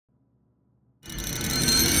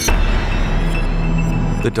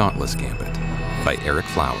The Dauntless Gambit by Eric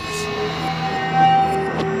Flowers.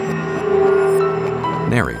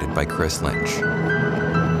 Narrated by Chris Lynch.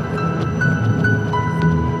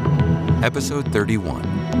 Episode 31.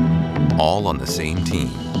 All on the Same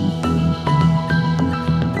Team.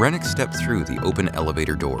 Rennick stepped through the open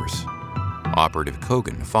elevator doors, Operative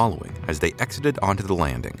Kogan following as they exited onto the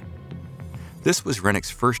landing. This was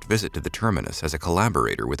Rennick's first visit to the terminus as a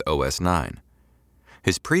collaborator with OS-9.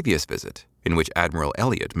 His previous visit, in which Admiral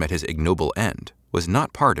Elliot met his ignoble end, was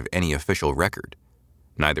not part of any official record.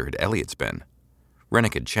 Neither had Elliot's been.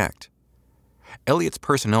 Rennick had checked. Elliot's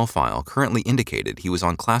personnel file currently indicated he was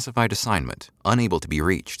on classified assignment, unable to be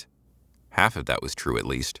reached. Half of that was true, at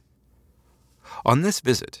least. On this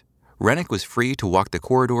visit, Rennick was free to walk the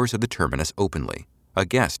corridors of the terminus openly, a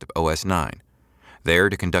guest of OS-9, there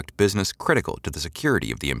to conduct business critical to the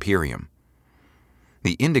security of the Imperium.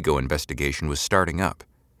 The Indigo investigation was starting up,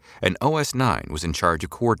 and OS-9 was in charge of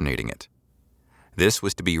coordinating it. This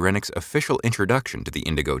was to be Rennick's official introduction to the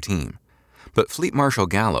Indigo team, but Fleet Marshal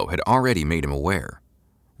Gallo had already made him aware.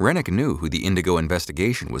 Rennick knew who the Indigo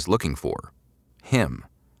investigation was looking for. Him.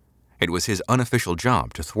 It was his unofficial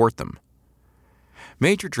job to thwart them.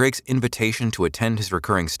 Major Drake's invitation to attend his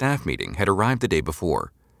recurring staff meeting had arrived the day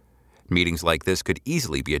before. Meetings like this could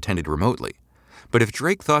easily be attended remotely, but if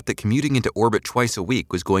Drake thought that commuting into orbit twice a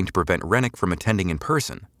week was going to prevent Rennick from attending in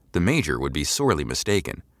person, the Major would be sorely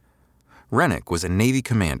mistaken. Rennick was a Navy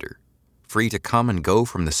commander, free to come and go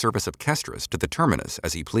from the surface of Kestris to the terminus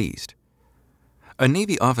as he pleased. A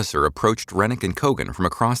Navy officer approached Rennick and Kogan from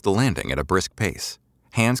across the landing at a brisk pace,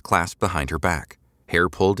 hands clasped behind her back, hair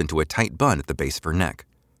pulled into a tight bun at the base of her neck.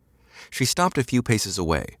 She stopped a few paces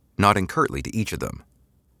away, nodding curtly to each of them.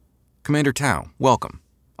 "Commander Tau, welcome.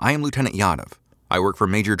 I am Lieutenant Yadav. I work for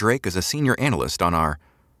Major Drake as a senior analyst on our..."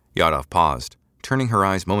 Yadav paused, turning her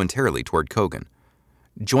eyes momentarily toward Kogan.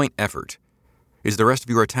 "Joint effort. Is the rest of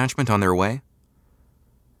your attachment on their way?"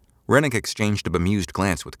 Rennick exchanged a bemused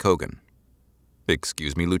glance with Kogan.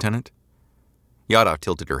 "Excuse me, Lieutenant?" Yadav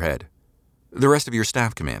tilted her head. "The rest of your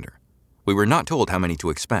staff, Commander. We were not told how many to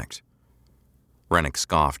expect." Rennick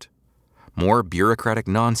scoffed. More bureaucratic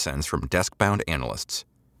nonsense from desk-bound analysts.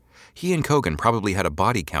 He and Kogan probably had a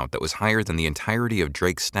body count that was higher than the entirety of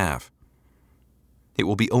Drake's staff. "It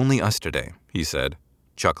will be only us today," he said,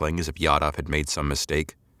 chuckling as if Yadav had made some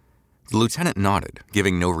mistake. The lieutenant nodded,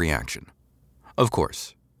 giving no reaction. "Of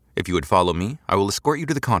course. If you would follow me, I will escort you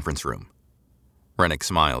to the conference room." Rennick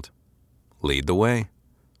smiled. "Lead the way."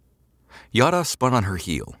 Yadav spun on her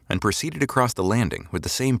heel and proceeded across the landing with the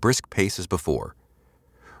same brisk pace as before.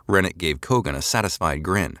 Rennick gave Kogan a satisfied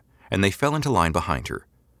grin, and they fell into line behind her.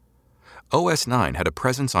 OS-9 had a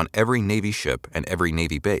presence on every Navy ship and every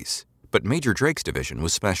Navy base, but Major Drake's division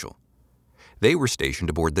was special. They were stationed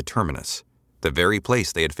aboard the terminus, the very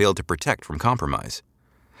place they had failed to protect from compromise.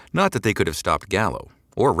 Not that they could have stopped Gallo,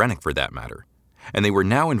 or Rennick for that matter, and they were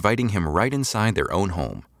now inviting him right inside their own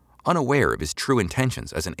home, unaware of his true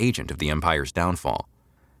intentions as an agent of the Empire's downfall.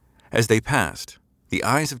 As they passed, the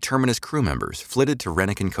eyes of Terminus crew members flitted to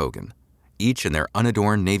Rennick and Kogan, each in their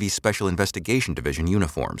unadorned Navy Special Investigation Division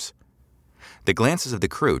uniforms. The glances of the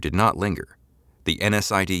crew did not linger. The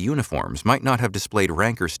NSID uniforms might not have displayed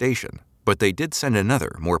rank or station, but they did send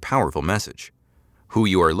another, more powerful message. Who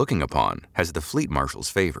you are looking upon has the Fleet Marshal's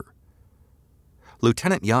favor.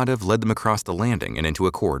 Lieutenant Yadav led them across the landing and into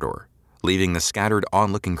a corridor, leaving the scattered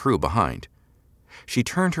onlooking crew behind. She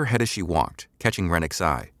turned her head as she walked, catching Rennick's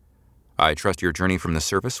eye. "I trust your journey from the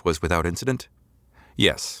surface was without incident?"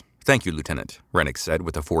 "Yes, thank you, Lieutenant," Rennick said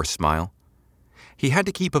with a forced smile. He had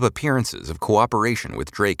to keep up appearances of cooperation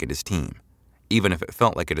with Drake and his team, even if it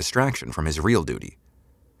felt like a distraction from his real duty.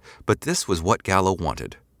 But this was what Gallo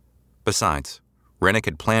wanted. Besides, Rennick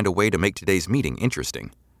had planned a way to make today's meeting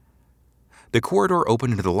interesting. The corridor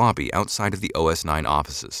opened into the lobby outside of the OS-9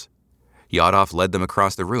 offices. Yadav led them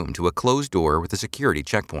across the room to a closed door with a security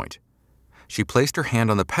checkpoint. She placed her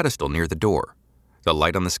hand on the pedestal near the door, the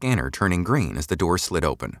light on the scanner turning green as the door slid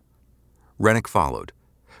open. Rennick followed,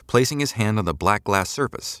 placing his hand on the black glass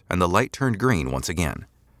surface, and the light turned green once again.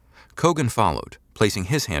 Kogan followed, placing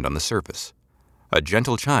his hand on the surface. A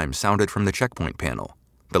gentle chime sounded from the checkpoint panel,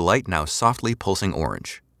 the light now softly pulsing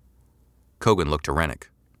orange. Kogan looked to Rennick.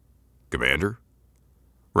 "Commander?"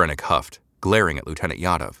 Rennick huffed, glaring at Lieutenant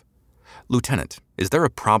Yadav. "Lieutenant, is there a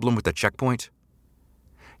problem with the checkpoint?"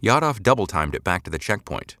 Yadav double-timed it back to the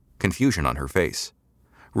checkpoint, confusion on her face.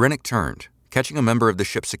 Rennick turned, catching a member of the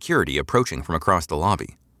ship's security approaching from across the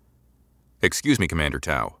lobby. "Excuse me, Commander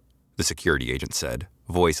Tau," the security agent said,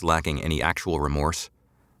 voice lacking any actual remorse.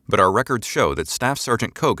 "But our records show that Staff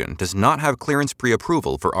Sergeant Kogan does not have clearance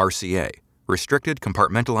pre-approval for RCA, Restricted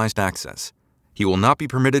compartmentalized access. He will not be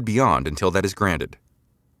permitted beyond until that is granted.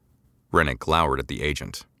 Rennick glowered at the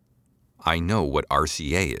agent. I know what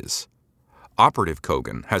RCA is. Operative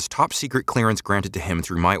Kogan has top secret clearance granted to him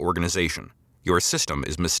through my organization. Your system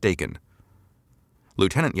is mistaken.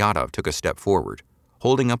 Lieutenant Yadav took a step forward,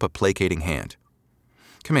 holding up a placating hand.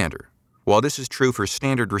 Commander, while this is true for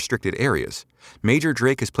standard restricted areas, Major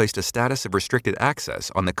Drake has placed a status of restricted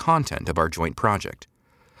access on the content of our joint project.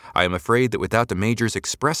 I am afraid that without the Major's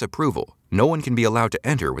express approval, no one can be allowed to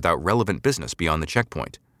enter without relevant business beyond the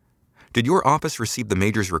checkpoint. Did your office receive the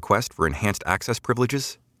Major's request for enhanced access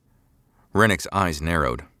privileges? Rennick's eyes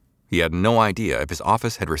narrowed. He had no idea if his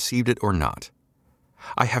office had received it or not.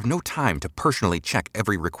 I have no time to personally check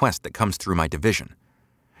every request that comes through my division.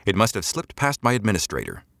 It must have slipped past my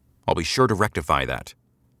administrator. I'll be sure to rectify that.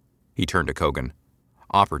 He turned to Kogan.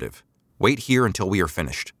 Operative, wait here until we are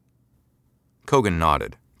finished. Kogan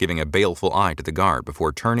nodded, giving a baleful eye to the guard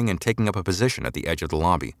before turning and taking up a position at the edge of the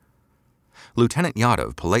lobby. Lieutenant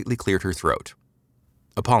Yadav politely cleared her throat.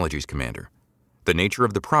 Apologies, Commander. The nature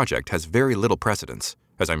of the project has very little precedence,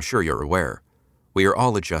 as I'm sure you're aware. We are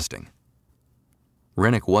all adjusting.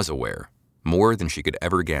 Rennick was aware, more than she could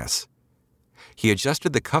ever guess. He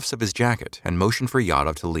adjusted the cuffs of his jacket and motioned for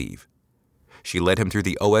Yadav to leave. She led him through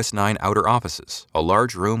the OS-9 outer offices, a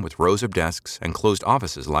large room with rows of desks and closed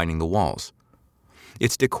offices lining the walls.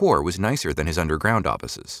 Its decor was nicer than his underground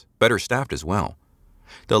offices, better staffed as well.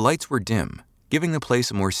 The lights were dim, giving the place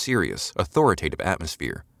a more serious, authoritative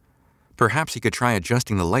atmosphere. Perhaps he could try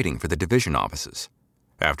adjusting the lighting for the division offices.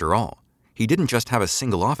 After all, he didn't just have a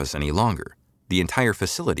single office any longer. The entire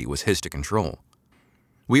facility was his to control.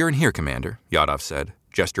 We are in here, Commander, Yadav said,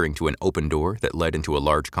 gesturing to an open door that led into a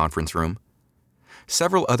large conference room.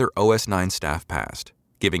 Several other OS-9 staff passed,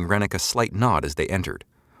 giving Rennick a slight nod as they entered,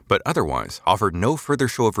 but otherwise offered no further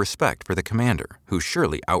show of respect for the commander, who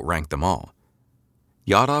surely outranked them all.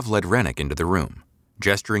 Yadav led Rennick into the room,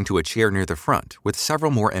 gesturing to a chair near the front with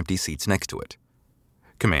several more empty seats next to it.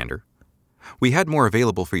 Commander, we had more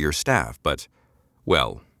available for your staff, but,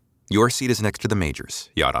 well, your seat is next to the Major's,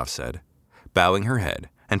 Yadav said, bowing her head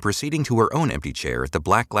and proceeding to her own empty chair at the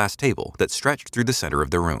black glass table that stretched through the center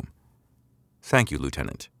of the room. Thank you,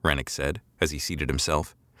 Lieutenant, Rennick said as he seated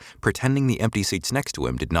himself, pretending the empty seats next to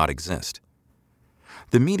him did not exist.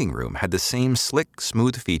 The meeting room had the same slick,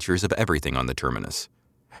 smooth features of everything on the terminus.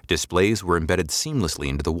 Displays were embedded seamlessly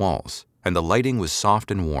into the walls, and the lighting was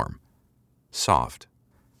soft and warm. Soft.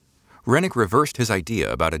 Rennick reversed his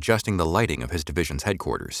idea about adjusting the lighting of his division's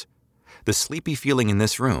headquarters. The sleepy feeling in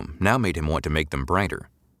this room now made him want to make them brighter.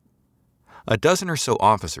 A dozen or so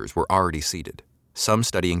officers were already seated, some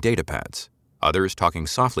studying datapads, others talking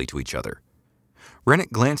softly to each other.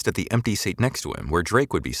 Rennick glanced at the empty seat next to him where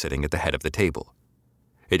Drake would be sitting at the head of the table.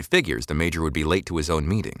 It figures the Major would be late to his own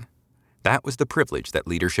meeting. That was the privilege that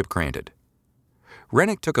leadership granted.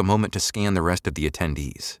 Rennick took a moment to scan the rest of the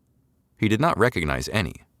attendees. He did not recognize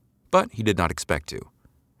any, but he did not expect to.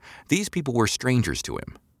 These people were strangers to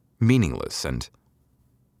him, meaningless and...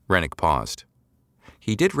 Rennick paused.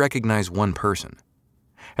 He did recognize one person.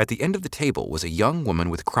 At the end of the table was a young woman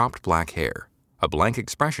with cropped black hair, a blank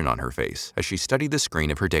expression on her face as she studied the screen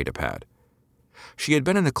of her datapad. She had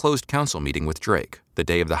been in a closed council meeting with Drake the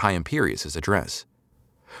day of the High Imperious's address.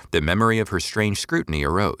 The memory of her strange scrutiny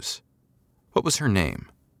arose. What was her name?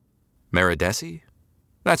 Meridesi?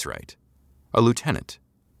 That's right. A lieutenant.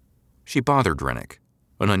 She bothered Rennick,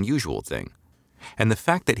 an unusual thing, and the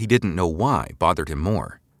fact that he didn't know why bothered him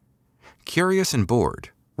more. Curious and bored,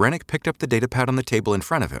 Rennick picked up the datapad on the table in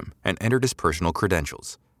front of him and entered his personal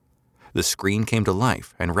credentials. The screen came to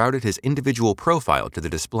life and routed his individual profile to the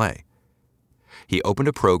display. He opened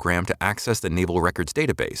a program to access the Naval Records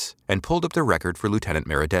database and pulled up the record for Lieutenant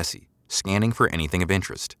Meridesi, scanning for anything of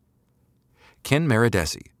interest. Ken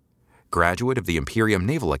Meridesi, graduate of the Imperium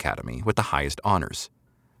Naval Academy with the highest honors.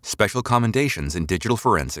 Special commendations in digital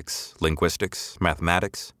forensics, linguistics,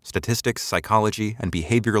 mathematics, statistics, psychology, and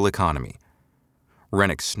behavioral economy.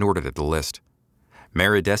 Rennick snorted at the list.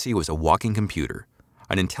 Meridesi was a walking computer,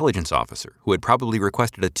 an intelligence officer who had probably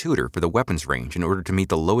requested a tutor for the weapons range in order to meet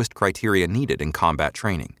the lowest criteria needed in combat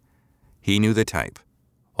training. He knew the type.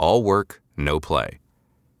 All work, no play.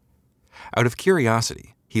 Out of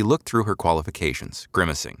curiosity, he looked through her qualifications,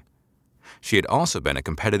 grimacing. She had also been a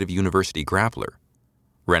competitive university grappler.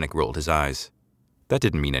 Rennick rolled his eyes. That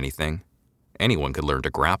didn't mean anything. Anyone could learn to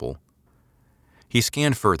grapple. He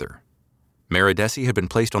scanned further. Meridesi had been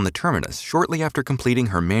placed on the terminus shortly after completing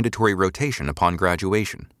her mandatory rotation upon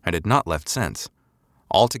graduation and had not left since.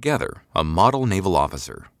 Altogether, a model naval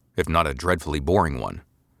officer, if not a dreadfully boring one.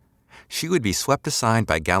 She would be swept aside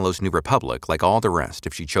by Gallo's New Republic like all the rest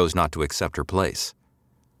if she chose not to accept her place.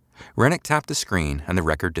 Rennick tapped the screen and the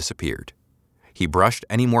record disappeared. He brushed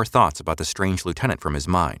any more thoughts about the strange lieutenant from his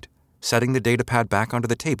mind, setting the datapad back onto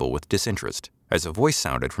the table with disinterest as a voice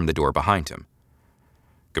sounded from the door behind him.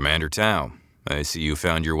 "Commander Tau, I see you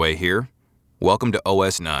found your way here. Welcome to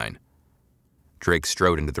OS-9. Drake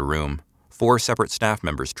strode into the room, 4 separate staff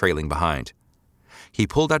members trailing behind. He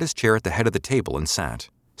pulled out his chair at the head of the table and sat,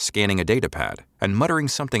 scanning a datapad and muttering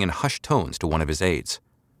something in hushed tones to one of his aides.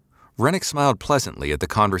 Rennick smiled pleasantly at the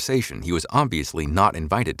conversation he was obviously not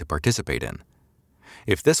invited to participate in.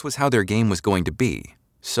 If this was how their game was going to be,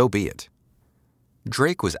 so be it.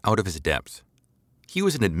 Drake was out of his depth. He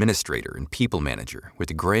was an administrator and people manager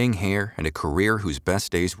with graying hair and a career whose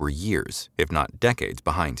best days were years, if not decades,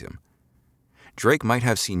 behind him. Drake might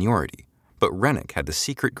have seniority, but Rennick had the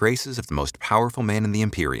secret graces of the most powerful man in the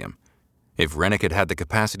Imperium. If Rennick had had the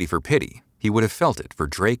capacity for pity, he would have felt it for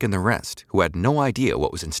Drake and the rest, who had no idea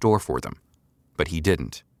what was in store for them. But he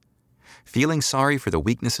didn't. Feeling sorry for the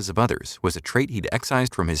weaknesses of others was a trait he'd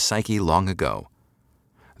excised from his psyche long ago.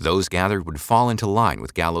 Those gathered would fall into line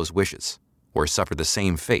with Gallo's wishes, or suffer the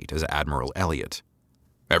same fate as Admiral Elliott.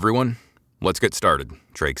 "Everyone, let's get started,"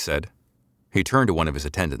 Drake said. He turned to one of his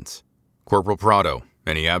attendants. "Corporal Prado,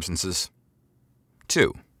 any absences?"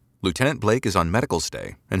 2. Lieutenant Blake is on medical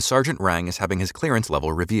stay, and Sergeant Rang is having his clearance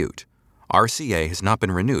level reviewed. RCA has not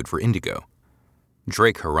been renewed for Indigo.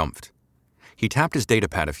 Drake harumphed. He tapped his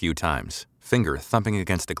datapad a few times, finger thumping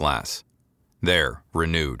against a glass. "There,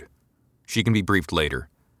 renewed. She can be briefed later.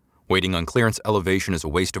 Waiting on clearance elevation is a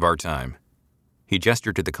waste of our time." He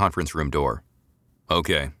gestured to the conference room door.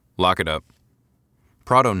 "Okay, lock it up."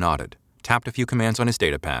 Prado nodded, tapped a few commands on his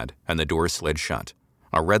datapad, and the door slid shut,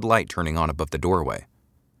 a red light turning on above the doorway.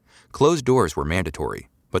 Closed doors were mandatory,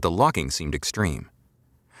 but the locking seemed extreme.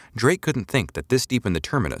 Drake couldn't think that this deep in the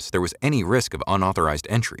terminus there was any risk of unauthorized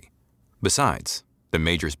entry. Besides, the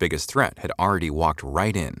Major's biggest threat had already walked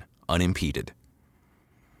right in, unimpeded.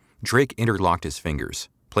 Drake interlocked his fingers,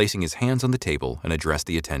 placing his hands on the table, and addressed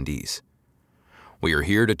the attendees. "We are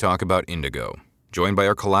here to talk about Indigo, joined by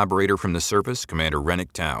our collaborator from the service, Commander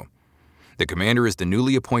Rennick Tau. The commander is the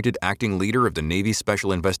newly appointed acting leader of the Navy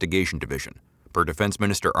Special Investigation Division, per Defense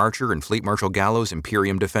Minister Archer and Fleet Marshal Gallo's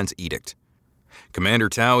Imperium Defense Edict. Commander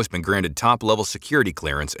Tau has been granted top-level security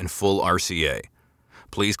clearance and full RCA.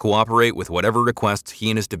 Please cooperate with whatever requests he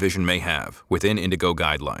and his division may have, within Indigo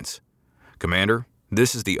guidelines. Commander,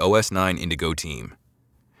 this is the OS-9 Indigo team."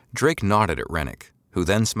 Drake nodded at Rennick, who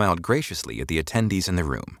then smiled graciously at the attendees in the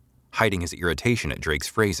room, hiding his irritation at Drake's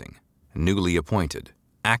phrasing. Newly appointed,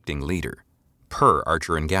 acting leader, per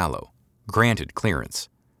Archer and Gallo, granted clearance.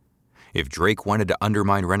 If Drake wanted to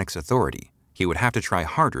undermine Rennick's authority, he would have to try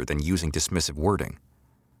harder than using dismissive wording.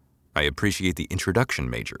 "I appreciate the introduction,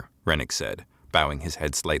 Major," Rennick said, bowing his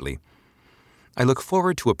head slightly. "I look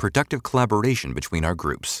forward to a productive collaboration between our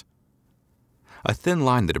groups." A thin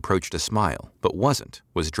line that approached a smile, but wasn't,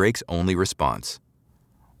 was Drake's only response.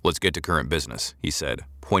 "Let's get to current business," he said,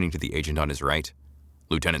 pointing to the agent on his right.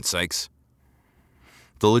 "Lieutenant Sykes?"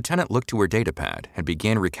 The lieutenant looked to her datapad and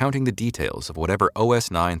began recounting the details of whatever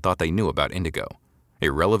OS-9 thought they knew about Indigo,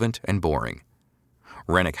 irrelevant and boring.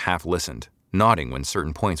 Rennick half listened, nodding when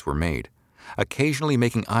certain points were made, occasionally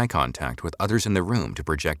making eye contact with others in the room to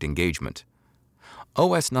project engagement.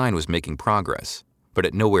 OS-9 was making progress, but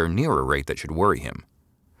at nowhere near a rate that should worry him.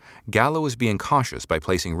 Gallo was being cautious by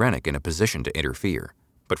placing Rennick in a position to interfere,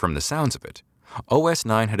 but from the sounds of it,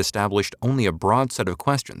 OS-9 had established only a broad set of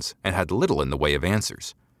questions and had little in the way of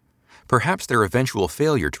answers. Perhaps their eventual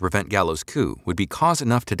failure to prevent Gallo's coup would be cause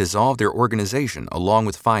enough to dissolve their organization along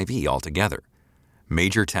with 5E altogether.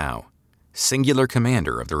 Major Tau, singular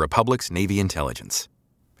commander of the Republic's Navy Intelligence.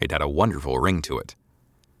 It had a wonderful ring to it.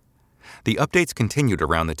 The updates continued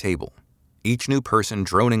around the table, each new person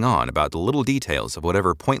droning on about the little details of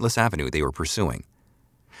whatever pointless avenue they were pursuing.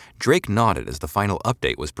 Drake nodded as the final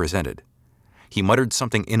update was presented. He muttered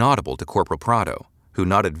something inaudible to Corporal Prado, who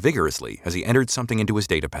nodded vigorously as he entered something into his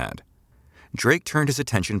datapad. Drake turned his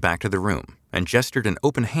attention back to the room and gestured an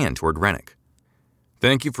open hand toward Rennick.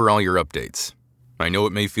 "Thank you for all your updates. I know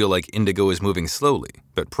it may feel like Indigo is moving slowly,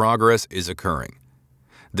 but progress is occurring.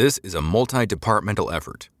 This is a multi-departmental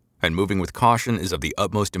effort, and moving with caution is of the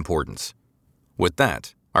utmost importance. With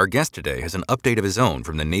that, our guest today has an update of his own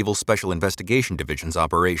from the Naval Special Investigation Division's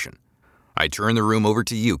operation. I turn the room over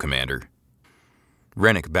to you, Commander."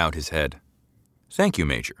 Rennick bowed his head. "Thank you,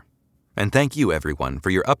 Major. And thank you, everyone, for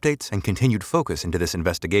your updates and continued focus into this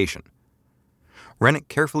investigation." Rennick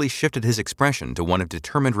carefully shifted his expression to one of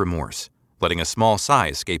determined remorse, letting a small sigh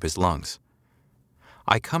escape his lungs.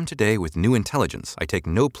 I come today with new intelligence I take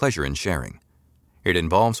no pleasure in sharing. It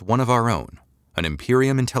involves one of our own, an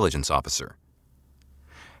Imperium intelligence officer.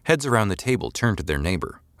 Heads around the table turned to their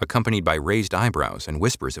neighbor, accompanied by raised eyebrows and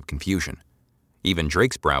whispers of confusion. Even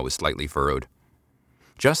Drake's brow was slightly furrowed.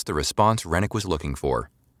 Just the response Rennick was looking for.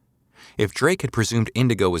 If Drake had presumed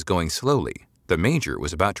Indigo was going slowly, the Major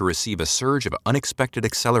was about to receive a surge of unexpected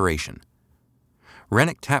acceleration.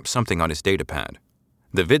 Rennick tapped something on his datapad.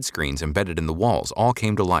 The vid screens embedded in the walls all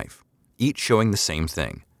came to life, each showing the same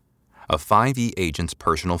thing: a 5E agent's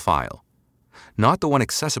personal file. Not the one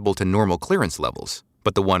accessible to normal clearance levels,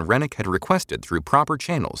 but the one Rennick had requested through proper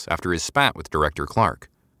channels after his spat with Director Clark.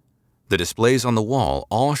 The displays on the wall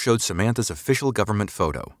all showed Samantha's official government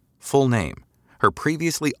photo, full name, her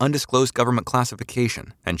previously undisclosed government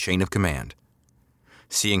classification, and chain of command.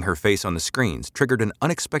 Seeing her face on the screens triggered an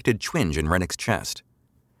unexpected twinge in Rennick's chest.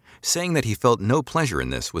 Saying that he felt no pleasure in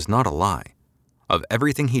this was not a lie. Of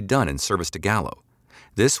everything he'd done in service to Gallo,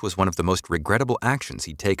 this was one of the most regrettable actions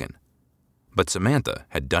he'd taken. But Samantha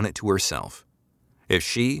had done it to herself. If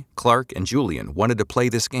she, Clark, and Julian wanted to play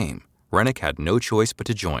this game, Rennick had no choice but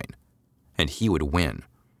to join. And he would win.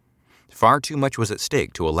 Far too much was at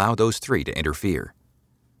stake to allow those three to interfere.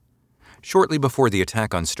 Shortly before the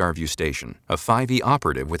attack on Starview Station, a 5E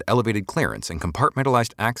operative with elevated clearance and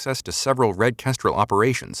compartmentalized access to several Red Kestrel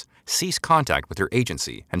operations ceased contact with her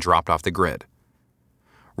agency and dropped off the grid.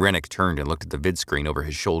 Rennick turned and looked at the vid screen over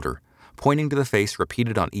his shoulder, pointing to the face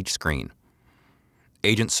repeated on each screen.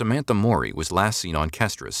 Agent Samantha Mori was last seen on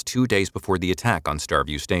Kestris 2 days before the attack on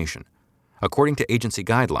Starview Station. According to agency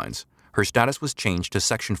guidelines, her status was changed to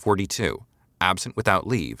Section 42, absent without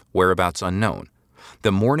leave, whereabouts unknown,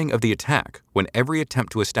 the morning of the attack when every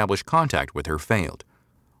attempt to establish contact with her failed.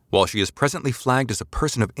 While she is presently flagged as a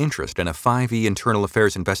person of interest in a 5E internal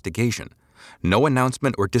affairs investigation, no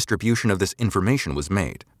announcement or distribution of this information was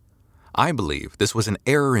made. I believe this was an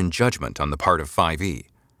error in judgment on the part of 5E.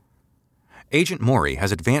 Agent Mori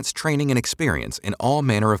has advanced training and experience in all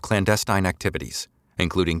manner of clandestine activities,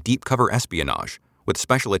 including deep cover espionage, with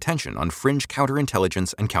special attention on fringe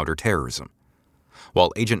counterintelligence and counterterrorism.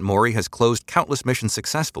 While Agent Mori has closed countless missions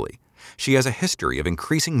successfully, she has a history of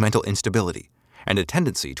increasing mental instability and a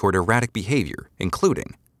tendency toward erratic behavior,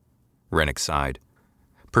 including, Rennick sighed,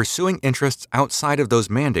 pursuing interests outside of those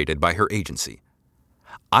mandated by her agency.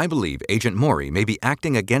 I believe Agent Mori may be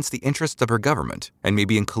acting against the interests of her government and may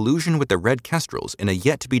be in collusion with the Red Kestrels in a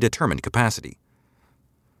yet-to-be-determined capacity.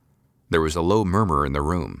 There was a low murmur in the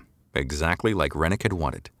room, exactly like Rennick had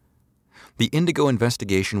wanted. The Indigo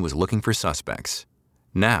investigation was looking for suspects.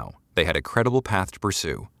 Now, they had a credible path to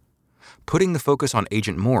pursue. Putting the focus on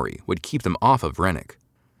Agent Mori would keep them off of Rennick.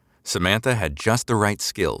 Samantha had just the right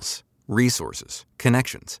skills, resources,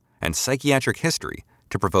 connections, and psychiatric history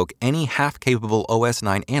to provoke any half-capable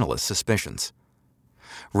OS9 analyst's suspicions.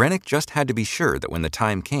 Rennick just had to be sure that when the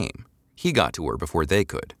time came, he got to her before they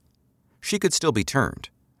could. She could still be turned,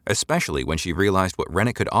 especially when she realized what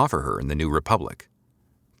Rennick could offer her in the New Republic.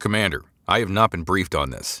 Commander, I have not been briefed on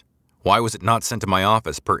this. Why was it not sent to my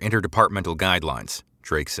office per interdepartmental guidelines?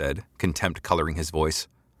 Drake said, contempt coloring his voice.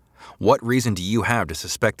 What reason do you have to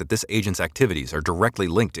suspect that this agent's activities are directly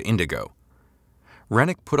linked to Indigo?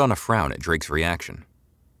 Rennick put on a frown at Drake's reaction.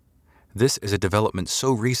 This is a development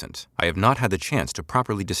so recent, I have not had the chance to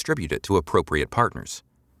properly distribute it to appropriate partners.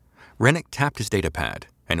 Rennick tapped his datapad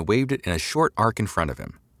and waved it in a short arc in front of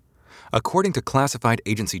him. According to classified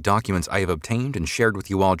agency documents I have obtained and shared with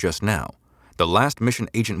you all just now, the last mission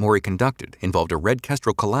Agent Mori conducted involved a Red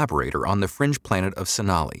Kestrel collaborator on the fringe planet of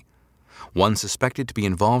Sonali, one suspected to be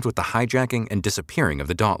involved with the hijacking and disappearing of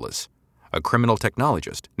the Dauntless, a criminal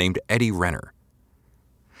technologist named Eddie Renner.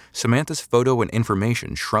 Samantha's photo and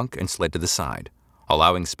information shrunk and slid to the side,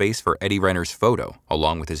 allowing space for Eddie Renner's photo,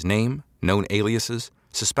 along with his name, known aliases,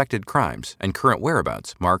 suspected crimes, and current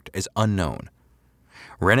whereabouts marked as unknown.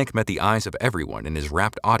 Rennick met the eyes of everyone in his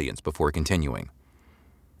rapt audience before continuing.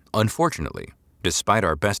 Unfortunately, despite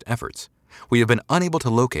our best efforts, we have been unable to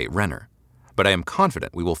locate Renner, but I am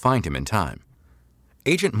confident we will find him in time.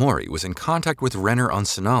 Agent Mori was in contact with Renner on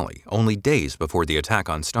Sonali only days before the attack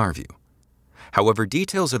on Starview. However,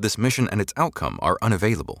 details of this mission and its outcome are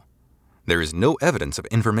unavailable. There is no evidence of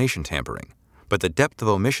information tampering, but the depth of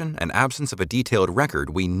omission and absence of a detailed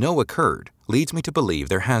record we know occurred leads me to believe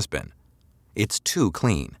there has been. It's too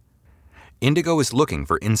clean. Indigo is looking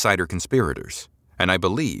for insider conspirators, and I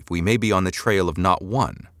believe we may be on the trail of not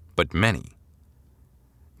one, but many.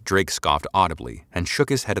 Drake scoffed audibly and shook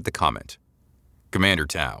his head at the comment. Commander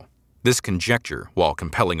Tau, this conjecture, while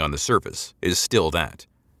compelling on the surface, is still that.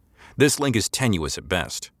 This link is tenuous at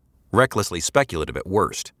best, recklessly speculative at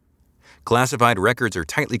worst. Classified records are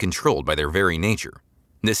tightly controlled by their very nature.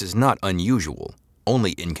 This is not unusual,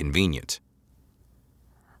 only inconvenient.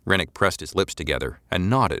 Rennick pressed his lips together and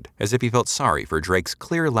nodded as if he felt sorry for Drake's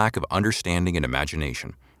clear lack of understanding and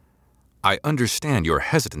imagination. I understand your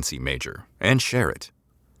hesitancy, Major, and share it.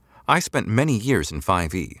 I spent many years in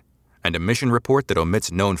 5E, and a mission report that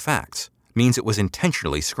omits known facts means it was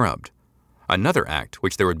intentionally scrubbed, another act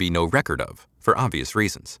which there would be no record of, for obvious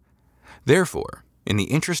reasons. Therefore, in the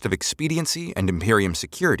interest of expediency and Imperium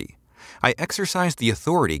security, I exercised the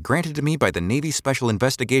authority granted to me by the Navy Special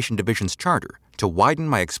Investigation Division's charter to widen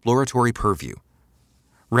my exploratory purview.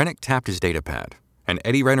 Rennick tapped his datapad, and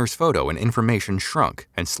Eddie Renner's photo and information shrunk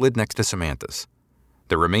and slid next to Samantha's.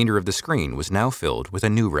 The remainder of the screen was now filled with a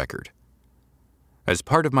new record. As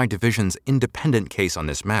part of my division's independent case on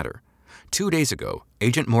this matter, 2 days ago,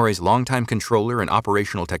 Agent Morey's longtime controller and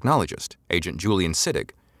operational technologist, Agent Julian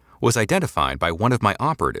Siddig, was identified by one of my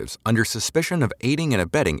operatives under suspicion of aiding and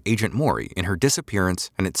abetting Agent Morey in her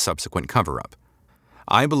disappearance and its subsequent cover-up.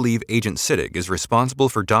 I believe Agent Siddig is responsible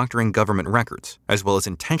for doctoring government records, as well as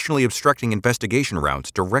intentionally obstructing investigation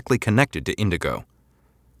routes directly connected to Indigo.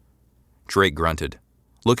 Drake grunted,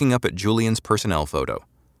 looking up at Julian's personnel photo.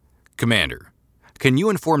 Commander, can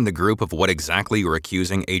you inform the group of what exactly you're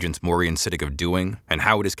accusing Agents Morey and Siddig of doing, and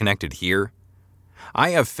how it is connected here?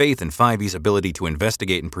 I have faith in 5E's ability to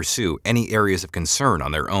investigate and pursue any areas of concern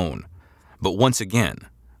on their own. But once again,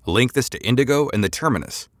 link this to Indigo and the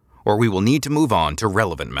Terminus, or we will need to move on to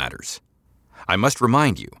relevant matters. I must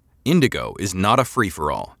remind you, Indigo is not a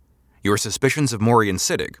free-for-all. Your suspicions of Morey and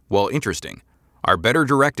Siddig, while interesting, are better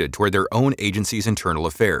directed toward their own agency's internal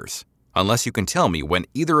affairs, unless you can tell me when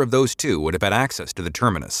either of those two would have had access to the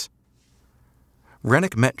Terminus.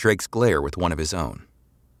 Rennick met Drake's glare with one of his own.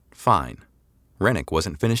 Fine. Rennick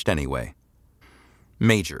wasn't finished anyway.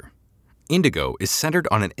 Major, Indigo is centered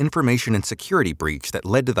on an information and security breach that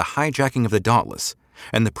led to the hijacking of the Dauntless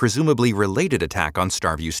and the presumably related attack on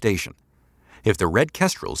Starview Station. If the Red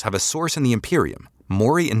Kestrels have a source in the Imperium,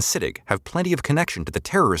 Morey and Siddig have plenty of connection to the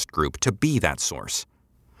terrorist group to be that source.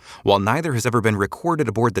 While neither has ever been recorded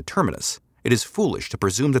aboard the Terminus, it is foolish to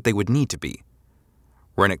presume that they would need to be.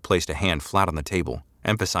 Rennick placed a hand flat on the table,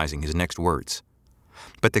 emphasizing his next words.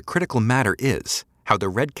 But the critical matter is how the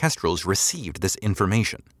Red Kestrels received this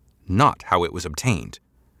information, not how it was obtained.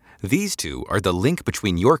 These two are the link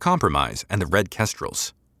between your compromise and the Red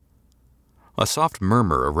Kestrels. A soft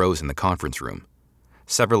murmur arose in the conference room.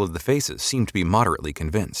 Several of the faces seemed to be moderately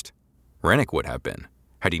convinced. Rennick would have been,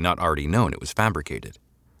 had he not already known it was fabricated.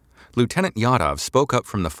 Lieutenant Yadov spoke up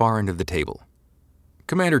from the far end of the table.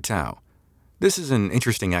 Commander Tau, this is an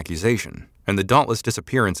interesting accusation, and the Dauntless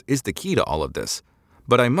disappearance is the key to all of this,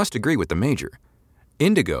 but I must agree with the Major.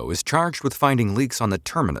 Indigo is charged with finding leaks on the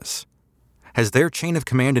Terminus. Has their chain of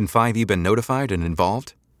command in 5E been notified and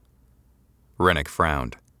involved? Rennick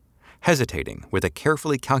frowned, hesitating with a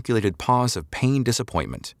carefully calculated pause of pained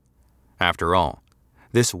disappointment. After all,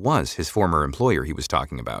 this was his former employer he was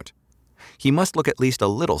talking about. He must look at least a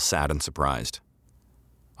little sad and surprised.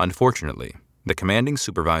 Unfortunately, the commanding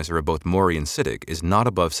supervisor of both Morey and Siddig is not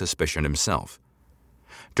above suspicion himself.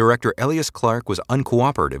 Director Elias Clark was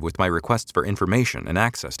uncooperative with my requests for information and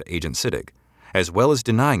access to Agent Siddig, as well as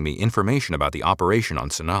denying me information about the operation on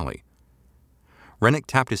Sonali. Rennick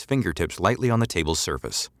tapped his fingertips lightly on the table's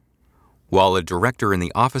surface. While a director in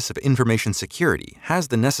the Office of Information Security has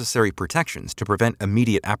the necessary protections to prevent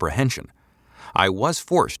immediate apprehension, I was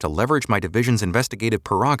forced to leverage my division's investigative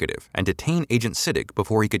prerogative and detain Agent Siddig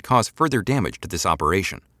before he could cause further damage to this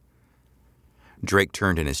operation. Drake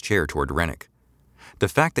turned in his chair toward Rennick. The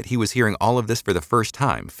fact that he was hearing all of this for the first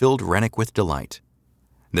time filled Rennick with delight.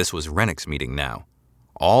 This was Rennick's meeting now.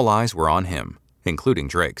 All eyes were on him, including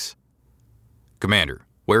Drake's. Commander,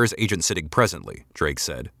 where is Agent Siddig presently? Drake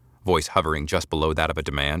said, voice hovering just below that of a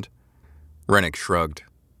demand. Rennick shrugged.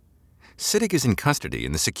 Siddig is in custody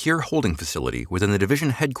in the secure holding facility within the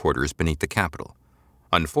division headquarters beneath the Capitol.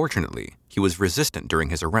 Unfortunately, he was resistant during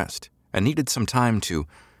his arrest and needed some time to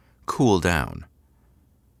cool down.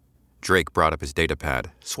 Drake brought up his datapad,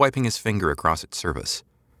 swiping his finger across its surface.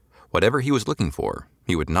 Whatever he was looking for,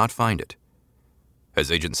 he would not find it.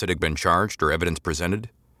 Has Agent Siddig been charged or evidence presented?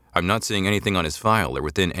 I'm not seeing anything on his file or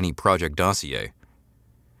within any project dossier.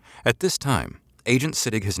 At this time, Agent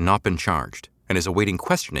Siddig has not been charged and is awaiting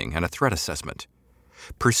questioning and a threat assessment.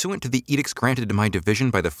 Pursuant to the edicts granted to my division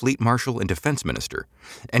by the Fleet Marshal and Defense Minister,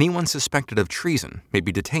 anyone suspected of treason may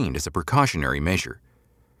be detained as a precautionary measure.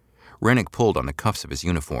 Rennick pulled on the cuffs of his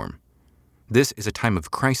uniform. This is a time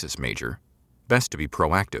of crisis, Major. Best to be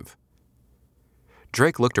proactive.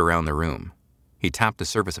 Drake looked around the room. He tapped the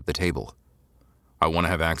surface of the table. I want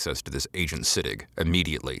to have access to this Agent Siddig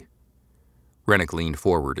immediately. Rennick leaned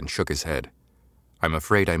forward and shook his head. I'm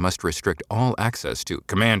afraid I must restrict all access to...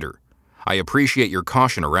 Commander, I appreciate your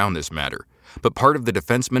caution around this matter, but part of the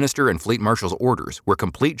Defense Minister and Fleet Marshal's orders were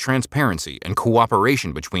complete transparency and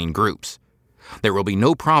cooperation between groups. There will be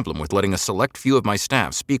no problem with letting a select few of my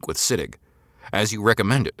staff speak with Siddig. As you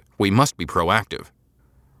recommended, we must be proactive.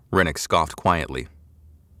 Rennick scoffed quietly.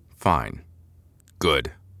 Fine.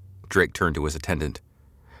 Good. Drake turned to his attendant.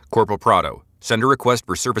 Corporal Prado, send a request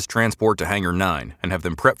for surface transport to Hangar 9 and have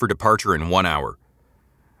them prep for departure in 1 hour.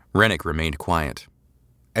 Rennick remained quiet.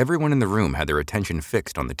 Everyone in the room had their attention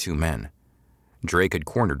fixed on the two men. Drake had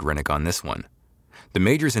cornered Rennick on this one. The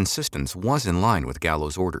Major's insistence was in line with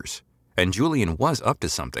Gallo's orders, and Julian was up to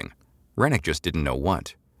something. Rennick just didn't know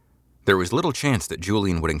what. There was little chance that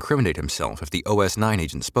Julian would incriminate himself if the OS9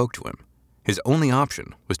 agent spoke to him. His only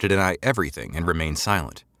option was to deny everything and remain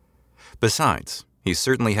silent. Besides, he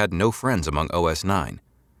certainly had no friends among OS9.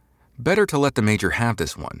 Better to let the Major have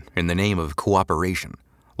this one in the name of cooperation,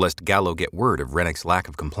 lest Gallo get word of Rennick's lack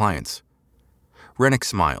of compliance. Rennick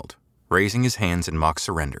smiled, raising his hands in mock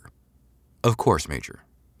surrender. Of course, Major.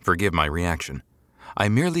 Forgive my reaction. I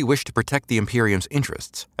merely wish to protect the Imperium's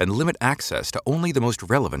interests and limit access to only the most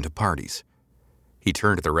relevant of parties. He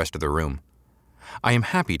turned to the rest of the room. I am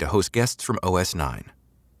happy to host guests from OS9.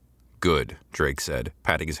 Good, Drake said,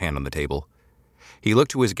 patting his hand on the table. He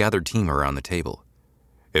looked to his gathered team around the table.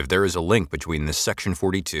 If there is a link between this Section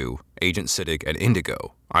 42, Agent Siddig, and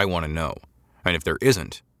Indigo, I want to know. And if there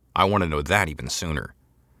isn't, I want to know that even sooner.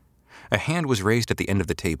 A hand was raised at the end of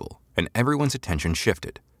the table, and everyone's attention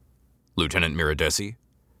shifted. Lieutenant Miradesi?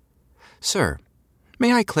 Sir,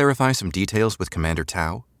 may I clarify some details with Commander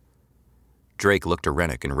Tau? Drake looked to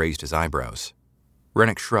Rennick and raised his eyebrows.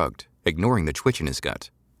 Rennick shrugged, ignoring the twitch in his gut.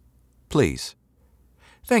 Please.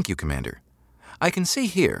 Thank you, Commander. I can see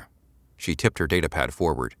here, she tipped her datapad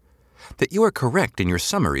forward, that you are correct in your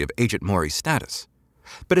summary of Agent Mori's status.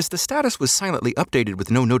 But as the status was silently updated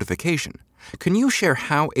with no notification, can you share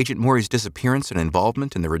how Agent Mori's disappearance and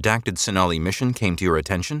involvement in the redacted Sonali mission came to your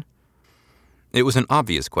attention? It was an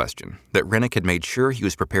obvious question that Rennick had made sure he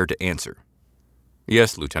was prepared to answer.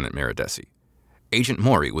 Yes, Lieutenant Miradesi. Agent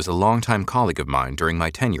Mori was a longtime colleague of mine during my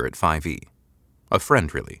tenure at 5E. A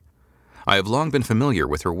friend, really. I have long been familiar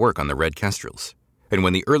with her work on the Red Kestrels, and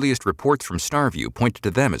when the earliest reports from Starview pointed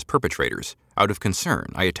to them as perpetrators, out of concern,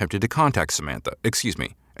 I attempted to contact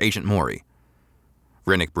Agent Mori.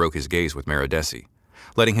 Rennick broke his gaze with Miradesi,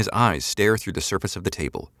 letting his eyes stare through the surface of the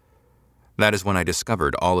table. That is when I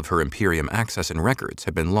discovered all of her Imperium access and records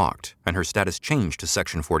had been locked and her status changed to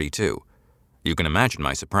Section 42. You can imagine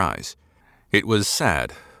my surprise. It was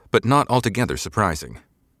sad, but not altogether surprising.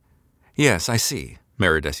 Yes, I see,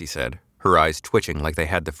 Miradesi said, her eyes twitching like they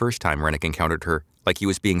had the first time Rennick encountered her, like he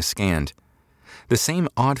was being scanned. The same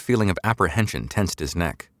odd feeling of apprehension tensed his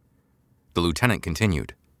neck. The lieutenant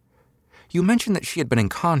continued. You mentioned that she had been in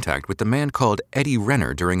contact with the man called Eddie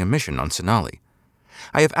Renner during a mission on Sonali.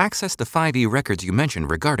 I have accessed the 5E records you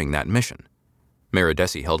mentioned regarding that mission.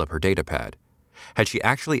 Miradesi held up her datapad. Had she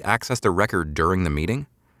actually accessed the record during the meeting?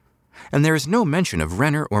 And there is no mention of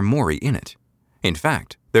Renner or Mori in it. In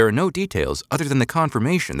fact, there are no details other than the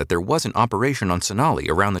confirmation that there was an operation on Sonali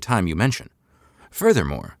around the time you mention.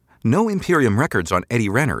 Furthermore, no Imperium records on Eddie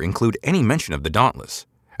Renner include any mention of the Dauntless,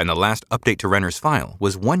 and the last update to Renner's file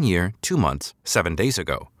was 1 year, 2 months, 7 days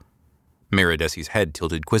ago. Miradesi's head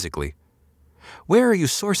tilted quizzically. Where are you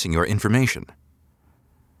sourcing your information?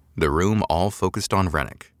 The room all focused on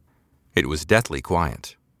Rennick. It was deathly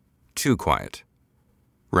quiet. Too quiet.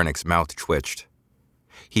 Rennick's mouth twitched.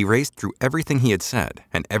 He raced through everything he had said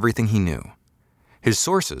and everything he knew. His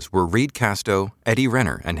sources were Reed Casto, Eddie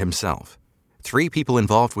Renner, and himself. 3 people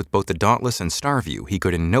involved with both the Dauntless and Starview he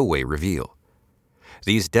could in no way reveal.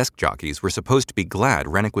 These desk jockeys were supposed to be glad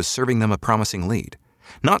Rennick was serving them a promising lead,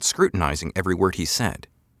 not scrutinizing every word he said.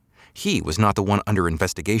 He was not the one under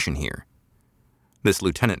investigation here. This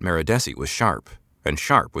Lieutenant Miradesi was sharp, and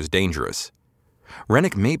sharp was dangerous.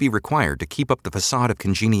 Rennick may be required to keep up the facade of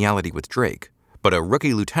congeniality with Drake, but a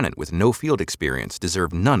rookie lieutenant with no field experience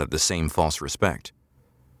deserved none of the same false respect.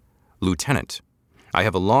 Lieutenant, I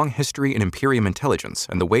have a long history in Imperium intelligence,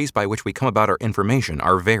 and the ways by which we come about our information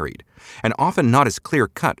are varied, and often not as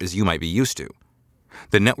clear-cut as you might be used to.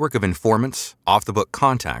 The network of informants, off-the-book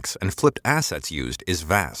contacts, and flipped assets used is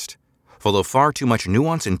vast, full of far too much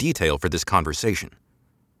nuance and detail for this conversation.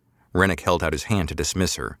 Rennick held out his hand to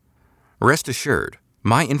dismiss her. Rest assured,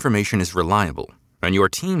 my information is reliable, and your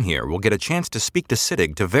team here will get a chance to speak to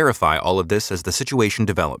Siddig to verify all of this as the situation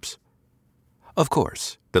develops. Of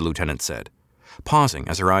course, the lieutenant said. pausing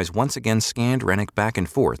as her eyes once again scanned Rennick back and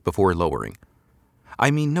forth before lowering.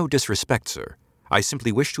 "I mean no disrespect, sir. I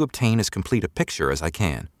simply wish to obtain as complete a picture as I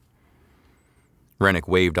can." Rennick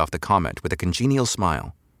waved off the comment with a congenial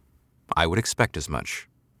smile. "I would expect as much.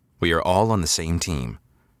 We are all on the same team."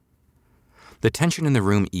 The tension in the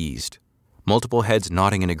room eased, multiple heads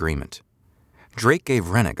nodding in agreement. Drake gave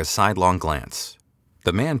Rennick a sidelong glance.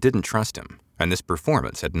 The man didn't trust him, and this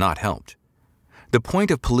performance had not helped. The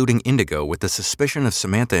point of polluting Indigo with the suspicion of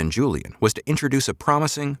Samantha and Julian was to introduce a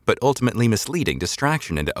promising but ultimately misleading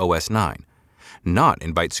distraction into OS9, not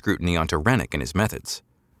invite scrutiny onto Rennick and his methods.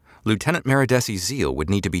 Lieutenant Maradesi's zeal would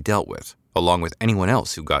need to be dealt with, along with anyone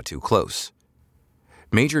else who got too close.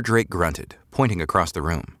 Major Drake grunted, pointing across the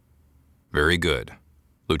room. "Very good.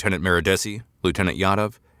 Lieutenant Maradesi, Lieutenant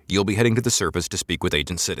Yadav, you'll be heading to the surface to speak with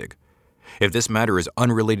Agent Siddig. If this matter is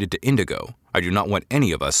unrelated to Indigo, I do not want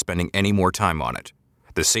any of us spending any more time on it.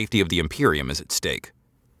 The safety of the Imperium is at stake."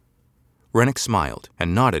 Rennick smiled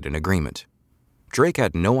and nodded in agreement. Drake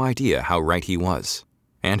had no idea how right he was,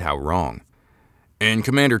 and how wrong. "And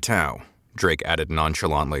Commander Tau," Drake added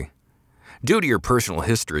nonchalantly, "due to your personal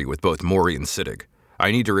history with both Mori and Siddig,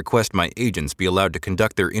 I need to request my agents be allowed to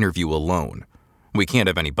conduct their interview alone. We can't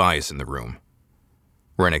have any bias in the room."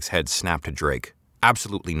 Rennick's head snapped to Drake.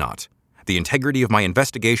 "Absolutely not. The integrity of my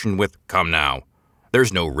investigation with— Come now.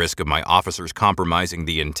 There's no risk of my officers compromising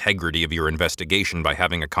the integrity of your investigation by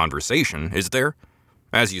having a conversation, is there?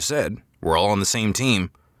 As you said, we're all on the same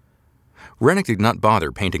team." Rennick did not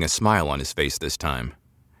bother painting a smile on his face this time.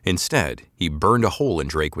 Instead, he burned a hole in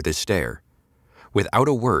Drake with his stare. Without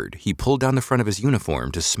a word, he pulled down the front of his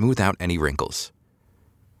uniform to smooth out any wrinkles.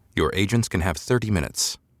 "Your agents can have 30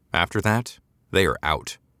 minutes. After that, they are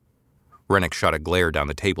out." Rennick shot a glare down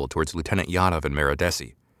the table towards Lieutenant Yadav and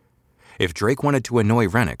Maradesi. If Drake wanted to annoy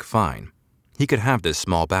Rennick, fine. He could have this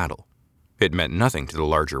small battle. It meant nothing to the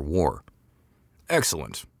larger war.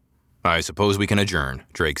 "Excellent. I suppose we can adjourn,"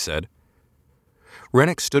 Drake said.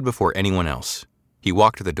 Rennick stood before anyone else. He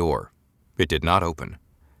walked to the door. It did not open.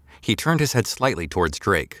 He turned his head slightly towards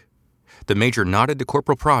Drake. The Major nodded to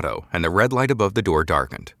Corporal Prado, and the red light above the door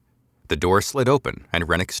darkened. The door slid open, and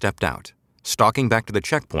Rennick stepped out, stalking back to the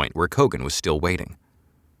checkpoint where Kogan was still waiting.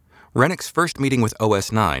 Rennick's first meeting with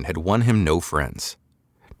OS9 had won him no friends.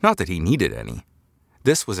 Not that he needed any.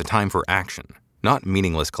 This was a time for action, not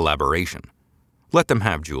meaningless collaboration. Let them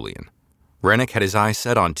have Julian. Rennick had his eyes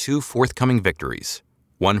set on 2 forthcoming victories,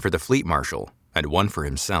 one for the Fleet Marshal and one for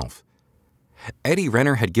himself. Eddie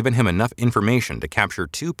Renner had given him enough information to capture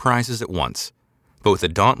 2 prizes at once. Both the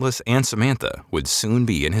Dauntless and Samantha would soon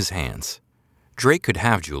be in his hands. Drake could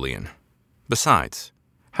have Julian. Besides,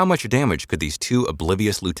 how much damage could these 2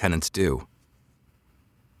 oblivious lieutenants do?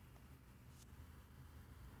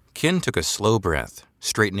 Kin took a slow breath,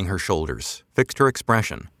 straightening her shoulders, fixed her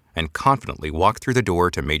expression, and confidently walked through the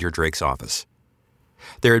door to Major Drake's office.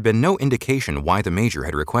 There had been no indication why the Major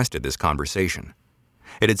had requested this conversation.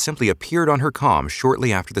 It had simply appeared on her comm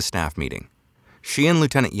shortly after the staff meeting. She and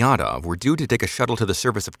Lieutenant Yadav were due to take a shuttle to the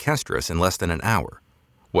surface of Kestris in less than an hour.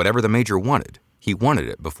 Whatever the Major wanted, he wanted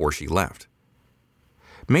it before she left.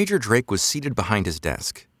 Major Drake was seated behind his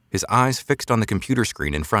desk, his eyes fixed on the computer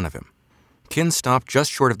screen in front of him. Kin stopped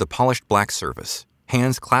just short of the polished black surface,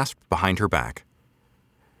 hands clasped behind her back.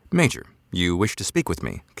 "Major, you wish to speak with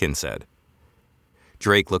me," Kin said.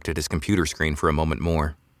 Drake looked at his computer screen for a moment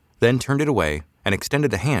more, then turned it away and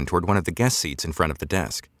extended a hand toward one of the guest seats in front of the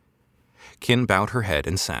desk. Kin bowed her head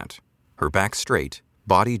and sat, her back straight,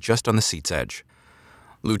 body just on the seat's edge.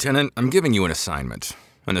 "Lieutenant, I'm giving you an assignment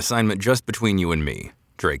just between you and me,"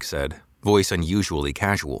 Drake said, voice unusually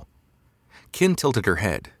casual. Kin tilted her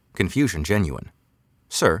head, confusion genuine.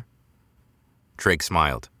 "Sir?" Drake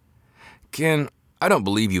smiled. "Kin, I don't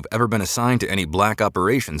believe you've ever been assigned to any black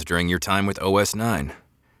operations during your time with OS9.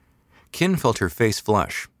 Kin felt her face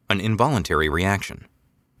flush, an involuntary reaction.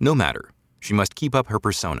 No matter, she must keep up her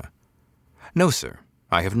persona. "No, sir,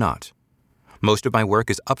 I have not. Most of my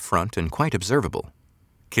work is upfront and quite observable."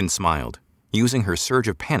 Kin smiled, using her surge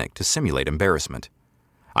of panic to simulate embarrassment.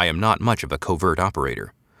 "I am not much of a covert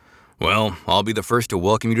operator." "Well, I'll be the first to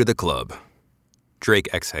welcome you to the club." Drake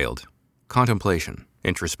exhaled, contemplation,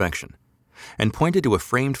 introspection, and pointed to a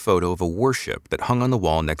framed photo of a warship that hung on the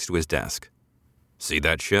wall next to his desk. "See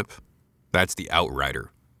that ship? That's the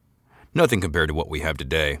Outrider. Nothing compared to what we have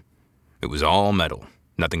today. It was all metal,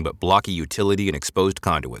 nothing but blocky utility and exposed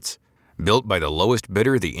conduits, built by the lowest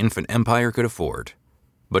bidder the infant empire could afford.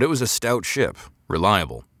 But it was a stout ship,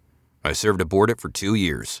 reliable. I served aboard it for 2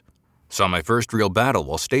 years. Saw my first real battle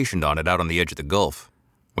while stationed on it out on the edge of the Gulf.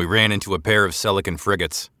 We ran into a pair of Celican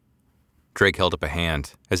frigates." Drake held up a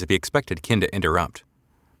hand, as if he expected Kin to interrupt.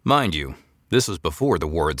 Mind you, this was before the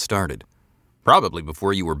war had started. Probably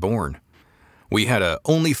before you were born. We had a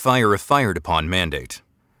only fire if fired upon mandate.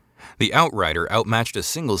 The Outrider outmatched a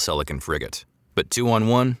single Celican frigate, but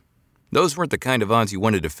 2-on-1? Those weren't the kind of odds you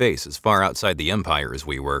wanted to face as far outside the Empire as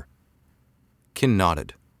we were. Kin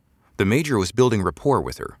nodded. The Major was building rapport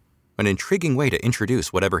with her, an intriguing way to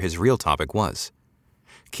introduce whatever his real topic was.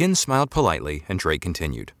 Kin smiled politely, and Drake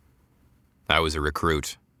continued. I was a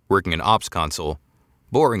recruit, working in Ops Console.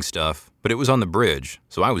 Boring stuff, but it was on the bridge,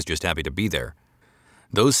 so I was just happy to be there.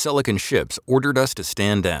 Those Celican ships ordered us to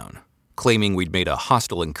stand down, claiming we'd made a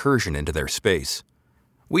hostile incursion into their space.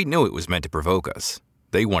 We knew it was meant to provoke us.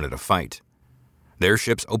 They wanted a fight. Their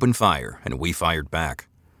ships opened fire, and we fired back.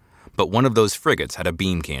 But one of those frigates had a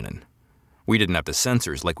beam cannon. We didn't have the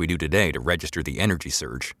sensors like we do today to register the energy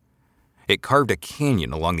surge. It carved a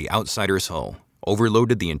canyon along the Outsider's hull,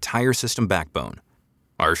 overloaded the entire system backbone.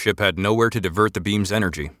 Our ship had nowhere to divert the beam's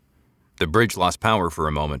energy. The bridge lost power for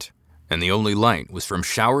a moment, and the only light was from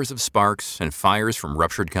showers of sparks and fires from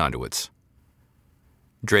ruptured conduits.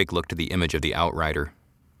 Drake looked at the image of the Outrider.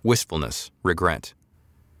 Wistfulness, regret.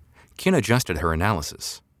 Kin adjusted her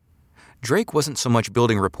analysis. Drake wasn't so much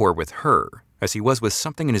building rapport with her as he was with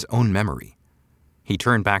something in his own memory. He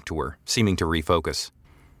turned back to her, seeming to refocus.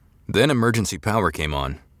 Then emergency power came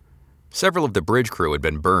on. Several of the bridge crew had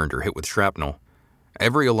been burned or hit with shrapnel.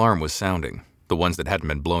 Every alarm was sounding, the ones that hadn't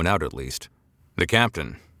been blown out at least. The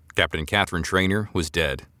captain, Captain Catherine Traynor, was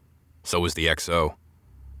dead. So was the XO.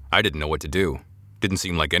 I didn't know what to do. Didn't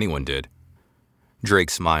seem like anyone did. Drake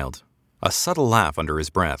smiled, a subtle laugh under his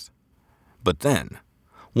breath. But then,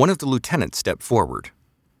 one of the lieutenants stepped forward.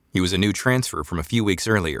 He was a new transfer from a few weeks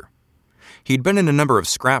earlier. He'd been in a number of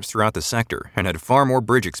scraps throughout the sector and had far more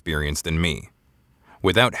bridge experience than me.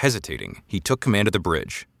 Without hesitating, he took command of the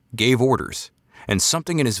bridge, gave orders, and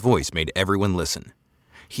something in his voice made everyone listen.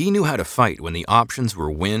 He knew how to fight when the options were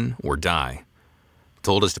win or die.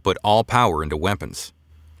 Told us to put all power into weapons,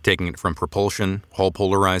 taking it from propulsion, hull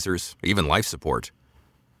polarizers, even life support.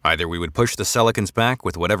 Either we would push the Celicans back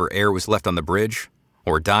with whatever air was left on the bridge,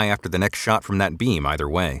 or die after the next shot from that beam either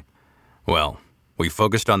way. Well, we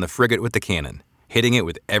focused on the frigate with the cannon, hitting it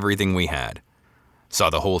with everything we had. Saw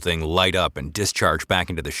the whole thing light up and discharge back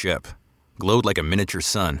into the ship. Glowed like a miniature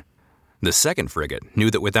sun. The second frigate knew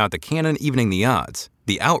that without the cannon evening the odds,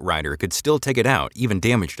 the Outrider could still take it out even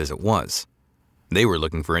damaged as it was. They were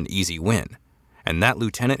looking for an easy win, and that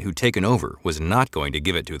lieutenant who'd taken over was not going to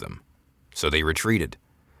give it to them. So they retreated.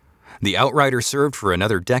 The Outrider served for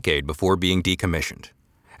another decade before being decommissioned,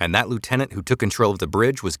 and that lieutenant who took control of the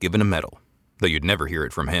bridge was given a medal, though you'd never hear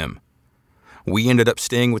it from him. We ended up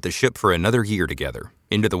staying with the ship for another year together,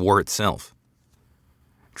 into the war itself.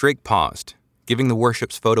 Drake paused, giving the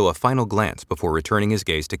warship's photo a final glance before returning his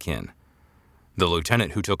gaze to Kin. The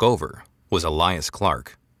lieutenant who took over was Elias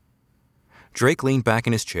Clark. Drake leaned back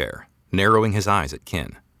in his chair, narrowing his eyes at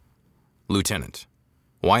Kin. Lieutenant,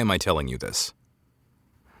 why am I telling you this?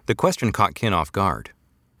 The question caught Kin off guard.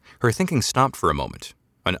 Her thinking stopped for a moment,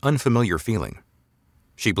 an unfamiliar feeling.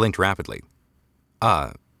 She blinked rapidly.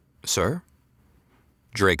 Sir?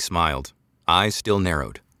 Drake smiled, eyes still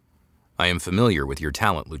narrowed. I am familiar with your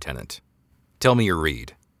talent, Lieutenant. Tell me your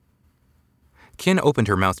read. Kin opened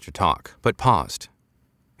her mouth to talk, but paused.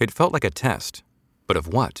 It felt like a test, but of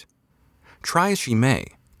what? Try as she may,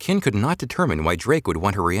 Kin could not determine why Drake would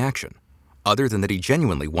want her reaction, other than that he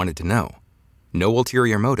genuinely wanted to know. No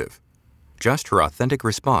ulterior motive, just her authentic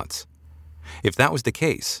response. If that was the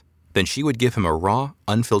case, then she would give him a raw,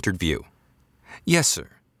 unfiltered view. Yes, sir.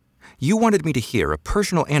 You wanted me to hear a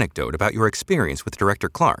personal anecdote about your experience with Director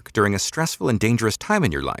Clark during a stressful and dangerous time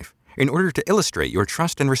in your life in order to illustrate your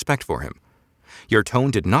trust and respect for him. Your tone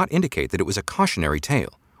did not indicate that it was a cautionary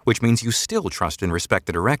tale, which means you still trust and respect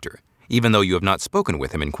the director, even though you have not spoken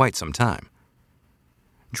with him in quite some time.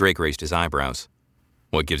 Drake raised his eyebrows.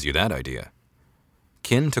 What gives you that idea?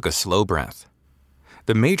 Kin took a slow breath.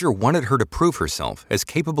 The Major wanted her to prove herself as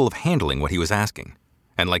capable of handling what he was asking,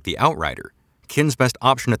 and like the Outrider, Kin's best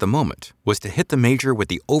option at the moment was to hit the Major with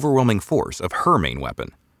the overwhelming force of her main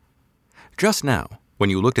weapon. Just now, when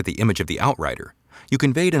you looked at the image of the Outrider, you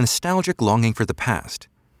conveyed a nostalgic longing for the past,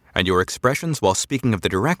 and your expressions while speaking of the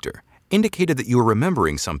director indicated that you were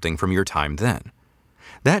remembering something from your time then.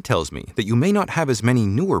 That tells me that you may not have as many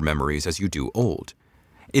newer memories as you do old.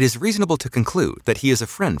 It is reasonable to conclude that he is a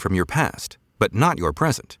friend from your past, but not your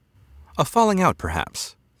present. A falling out,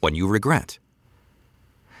 perhaps, one you regret.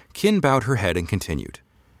 Kin bowed her head and continued.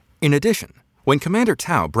 In addition, when Commander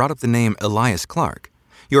Tao brought up the name Elias Clark,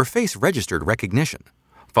 your face registered recognition,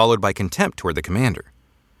 followed by contempt toward the commander.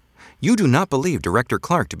 You do not believe Director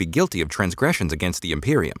Clark to be guilty of transgressions against the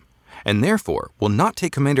Imperium, and therefore will not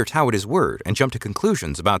take Commander Tau at his word and jump to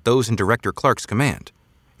conclusions about those in Director Clark's command.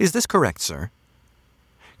 Is this correct, sir?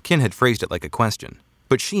 Kin had phrased it like a question,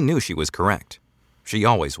 but she knew she was correct. She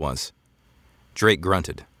always was. Drake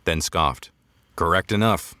grunted, then scoffed. Correct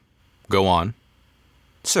enough. Go on.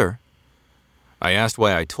 Sir. I asked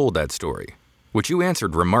why I told that story, which you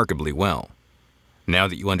answered remarkably well. Now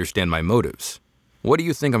that you understand my motives, what do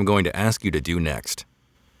you think I'm going to ask you to do next?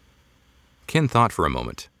 Kin thought for a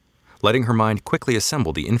moment, letting her mind quickly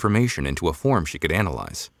assemble the information into a form she could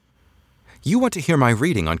analyze. You want to hear my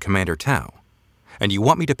reading on Commander Tau, and you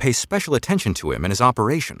want me to pay special attention to him and his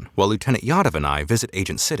operation while Lieutenant Yadav and I visit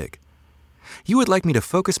Agent Siddig. You would like me to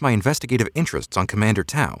focus my investigative interests on Commander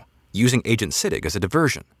Tau, using Agent Siddig as a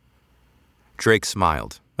diversion. Drake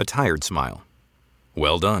smiled, a tired smile.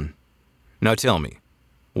 Well done. Now tell me,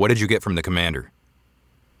 what did you get from the commander?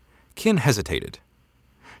 Kin hesitated.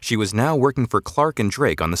 She was now working for Clark and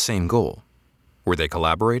Drake on the same goal. Were they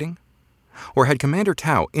collaborating? Or had Commander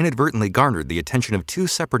Tau inadvertently garnered the attention of two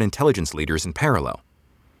separate intelligence leaders in parallel?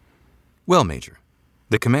 Well, Major,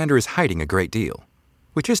 the commander is hiding a great deal,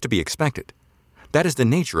 which is to be expected. That is the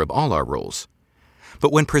nature of all our roles.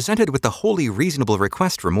 But when presented with the wholly reasonable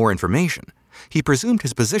request for more information, he presumed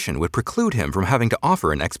his position would preclude him from having to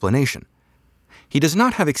offer an explanation. He does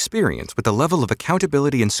not have experience with the level of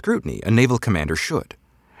accountability and scrutiny a naval commander should,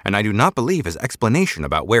 and I do not believe his explanation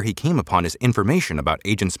about where he came upon his information about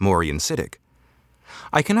Agents Mori and Siddig.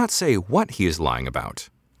 I cannot say what he is lying about,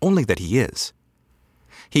 only that he is.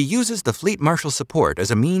 He uses the Fleet Marshal's support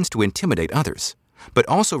as a means to intimidate others, but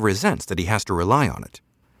also resents that he has to rely on it.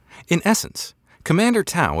 In essence, Commander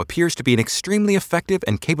Tau appears to be an extremely effective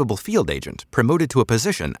and capable field agent promoted to a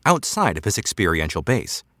position outside of his experiential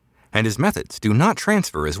base, and his methods do not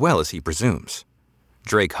transfer as well as he presumes.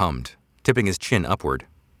 Drake hummed, tipping his chin upward.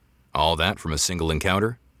 All that from a single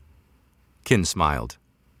encounter? Kin smiled.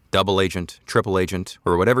 Double agent, triple agent,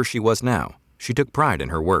 or whatever she was now, she took pride in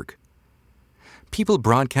her work. People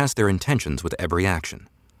broadcast their intentions with every action.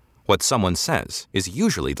 What someone says is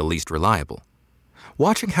usually the least reliable.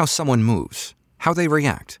 Watching how someone moves, how they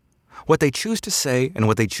react, what they choose to say and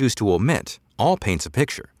what they choose to omit all paints a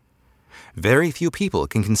picture. Very few people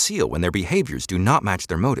can conceal when their behaviors do not match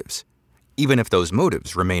their motives, even if those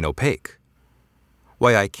motives remain opaque.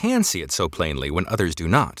 Why I can see it so plainly when others do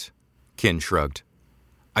not, Kin shrugged.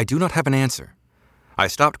 I do not have an answer. I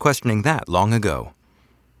stopped questioning that long ago.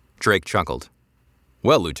 Drake chuckled.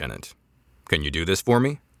 Well, Lieutenant, can you do this for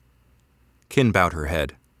me? Kin bowed her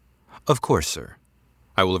head. Of course, sir.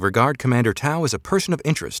 I will regard Commander Tau as a person of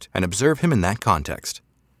interest and observe him in that context.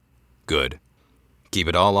 Good. Keep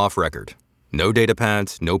it all off record. No data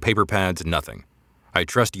pads, no paper pads, nothing. I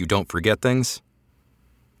trust you don't forget things?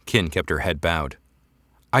 Kin kept her head bowed.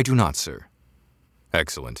 I do not, sir.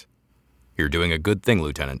 Excellent. You're doing a good thing,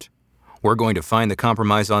 Lieutenant. We're going to find the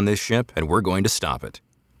compromise on this ship, and we're going to stop it.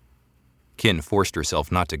 Kin forced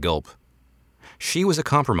herself not to gulp. She was a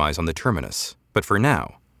compromise on the terminus, but for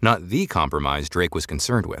now, not the compromise Drake was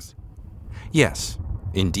concerned with. Yes,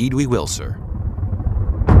 indeed we will, sir.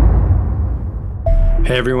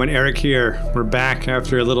 Hey everyone, Eric here. We're back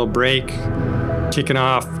after a little break, kicking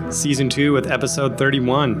off Season 2 with Episode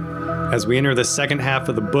 31. As we enter the second half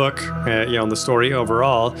of the book, the story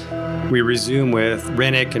overall, we resume with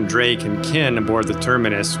Rennick and Drake and Kin aboard the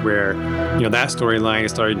Terminus, where, that storyline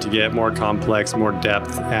is starting to get more complex, more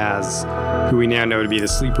depth, as who we now know to be the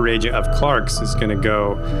sleeper agent of Clark's is going to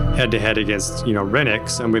go head-to-head against, Rennick,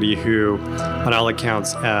 somebody who, on all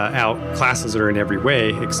accounts, outclasses her in every way,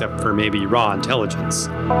 except for maybe raw intelligence.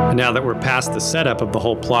 And now that we're past the setup of the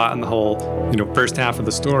whole plot and the whole, first half of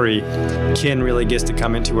the story, Kin really gets to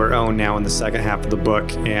come into her own now in the second half of the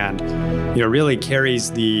book, and really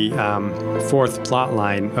carries the fourth plot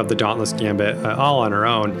line of the Dauntless Gambit all on her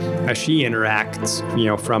own, as she interacts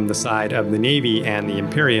from the side of the Navy and the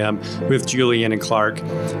Imperium with Julian and Clark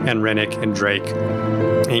and Rennick and Drake,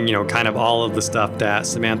 and kind of all of the stuff that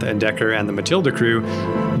Samantha and Decker and the Matilda crew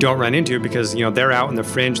don't run into, because they're out in the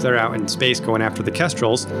fringe, they're out in space going after the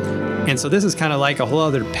Kestrels. And so this is kind of like a whole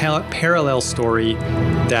other parallel story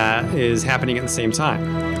that is happening at the same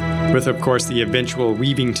time, with, of course, the eventual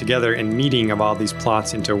weaving together and meeting of all these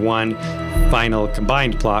plots into one final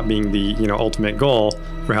combined plot being the ultimate goal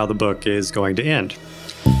for how the book is going to end.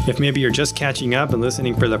 If maybe you're just catching up and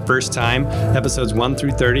listening for the first time, episodes 1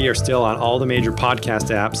 through 30 are still on all the major podcast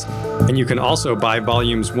apps. And you can also buy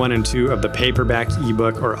volumes 1 and 2 of the paperback,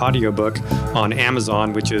 ebook, or audiobook on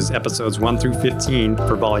Amazon, which is episodes 1 through 15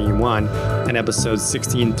 for volume 1 and episodes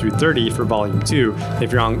 16 through 30 for volume 2.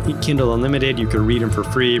 If you're on Kindle Unlimited, you can read them for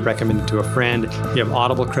free, recommend it to a friend. You have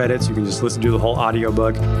Audible credits, you can just listen to the whole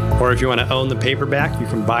audiobook. Or if you want to own the paperback, you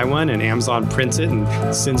can buy one and Amazon prints it and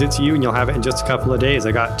sends it to you, and you'll have it in just a couple of days.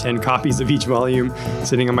 I got 10 copies of each volume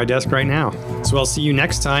sitting on my desk right now. So I'll see you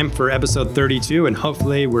next time for episode 32, and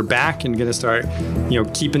hopefully we're back and going to start,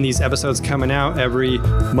 keeping these episodes coming out every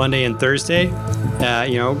Monday and Thursday.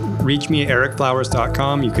 Reach me at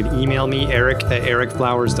ericflowers.com. You could email me,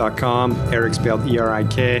 eric@ericflowers.com, Eric spelled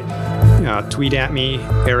E-R-I-K. Tweet at me,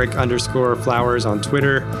 Eric_Flowers on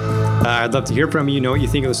Twitter. I'd love to hear from you, know what you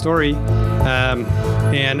think of the story.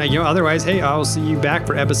 Otherwise, hey, I'll see you back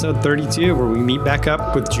for episode 32, where we meet back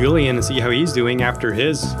up with Julian and see how he's doing after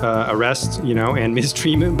his arrest, and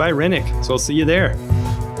mistreatment by Rennick. So I'll see you there.